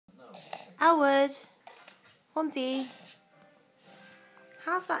Elwood, Fonzie,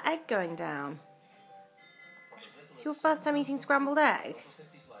 how's that egg going down? It's your first time eating scrambled egg?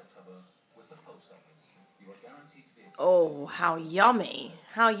 Oh, how yummy.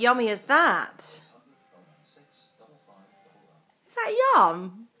 How yummy is that? Is that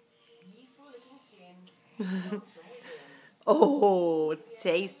yum? Oh,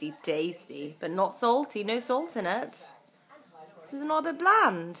 tasty, tasty. But not salty, no salt in it. This is not a bit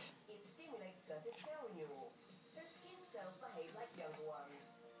bland.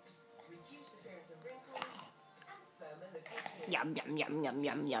 Yum, yum, yum, yum,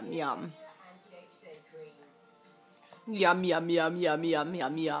 yum, yum, yum. Yum, yum, yum, yum, yum,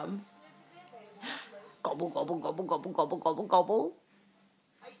 yum, yum. Gobble, gobble, gobble, gobble, gobble, gobble, gobble.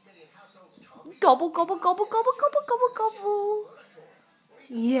 Gobble, gobble, gobble, gobble, gobble, gobble, gobble.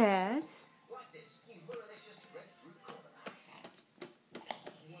 Yes.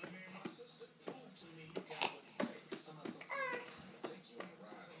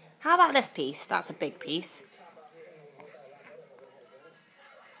 How about this piece? That's a big piece.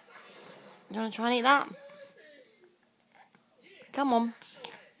 Do you want to try and eat that? Come on.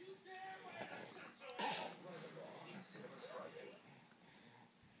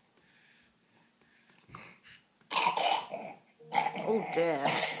 Oh dear.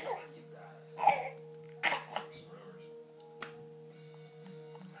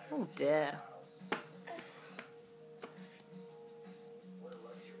 Oh dear.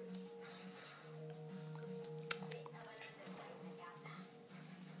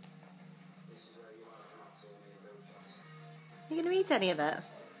 Are you going to eat any of it?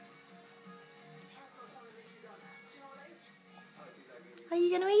 Are you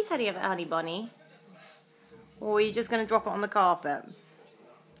going to eat any of it, honey bunny? Or are you just going to drop it on the carpet?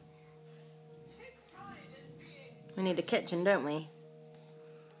 We need a kitchen, don't we?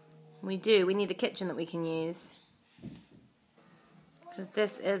 We do. We need a kitchen that we can use. Because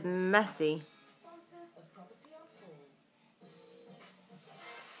this is messy.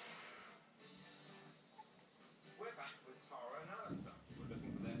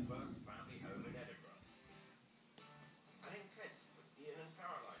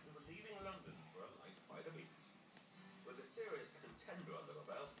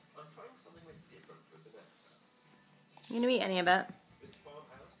 You gonna eat any of it?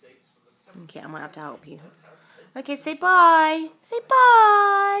 Okay, I might have to help you. Okay, say bye. Say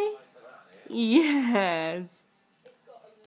bye. Yes.